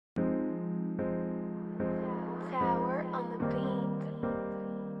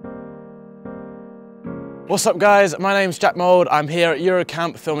What's up guys, my name's Jack Mould. I'm here at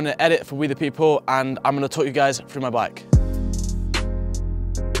Eurocamp filming an edit for We The People and I'm going to talk you guys through my bike.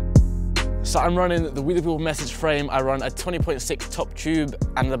 So I'm running the We The People message frame. I run a 20.6 top tube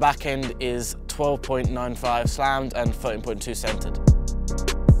and the back end is 12.95 slammed and 13.2 centered.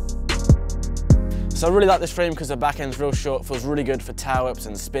 So I really like this frame because the back end's real short, feels really good for tail whips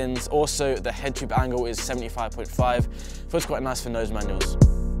and spins. Also the head tube angle is 75.5, feels quite nice for nose manuals.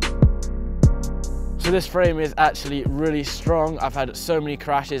 So this frame is actually really strong. I've had so many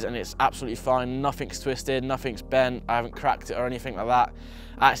crashes and it's absolutely fine. Nothing's twisted, nothing's bent. I haven't cracked it or anything like that.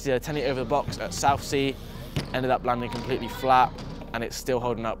 I actually did a 1080 over the box at Southsea, ended up landing completely flat and it's still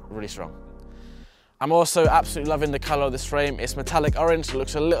holding up really strong. I'm also absolutely loving the color of this frame. It's metallic orange, it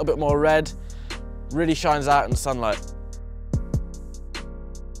looks a little bit more red, really shines out in the sunlight.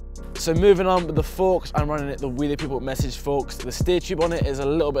 So moving on with the forks, I'm running it the We The People message forks. The steer tube on it is a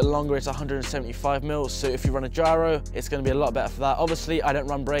little bit longer, it's 175mm, so if you run a gyro, it's going to be a lot better for that. Obviously, I don't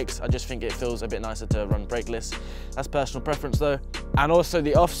run brakes, I just think it feels a bit nicer to run brakeless. That's personal preference though. And also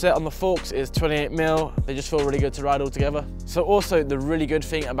the offset on the forks is 28mm, they just feel really good to ride all together. So also the really good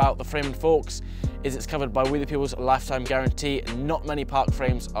thing about the frame and forks is it's covered by We The People's lifetime guarantee. Not many park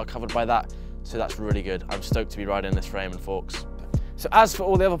frames are covered by that, so that's really good. I'm stoked to be riding this frame and forks. So as for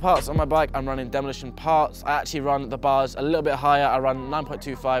all the other parts on my bike, I'm running demolition parts. I actually run the bars a little bit higher. I run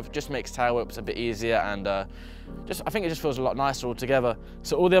 9.25, just makes tail whips a bit easier and I think it just feels a lot nicer altogether.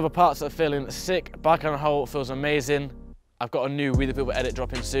 So all the other parts are feeling sick. Bike on a whole feels amazing. I've got a new We The People edit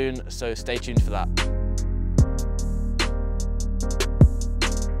dropping soon, so stay tuned for that.